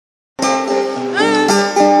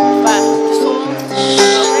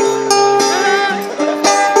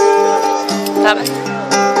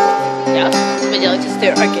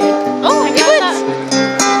there again. Oh, it went!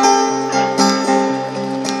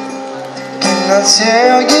 Can I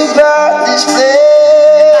tell you about this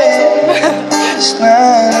place? This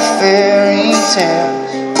land of fairy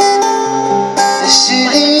tales, the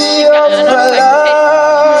city of our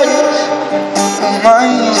lives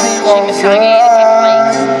reminds me of your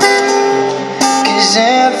eyes. 'Cause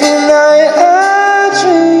every night I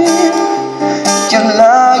dream you're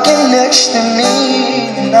lying next to me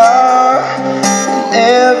now, and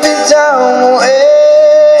every time we'll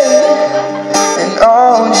end and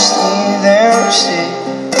I'll just leave there and stay.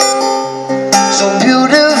 So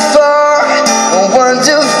beautiful and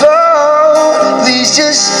wonderful, please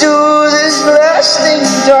just do this last thing,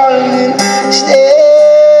 darling.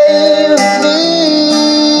 Stay with me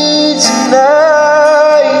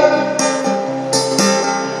tonight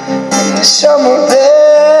in the summer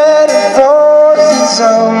bed of roses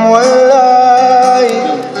somewhere light.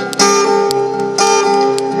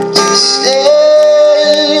 Just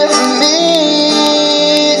stay with me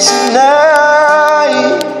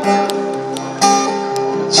tonight.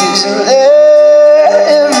 Just let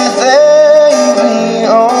everything be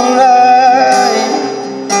alright.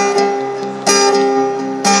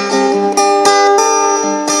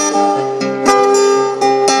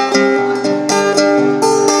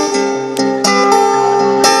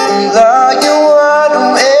 And lying wide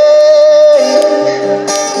awake,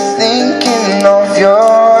 thinking of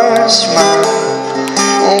your smile.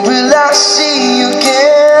 Will I see you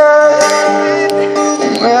again?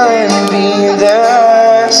 Will it be the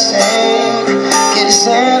same? 'Cause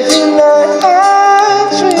every night I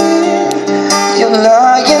dream you're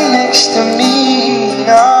lying next to me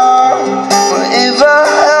now. Wherever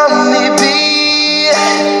I may be,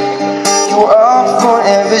 you are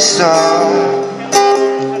forever so.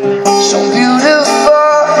 So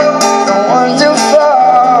beautiful and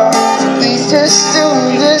wonderful, please just do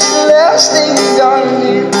this last thing,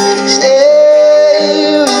 darling. Stay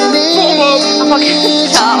with me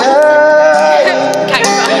tonight.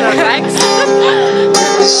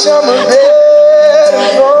 The summer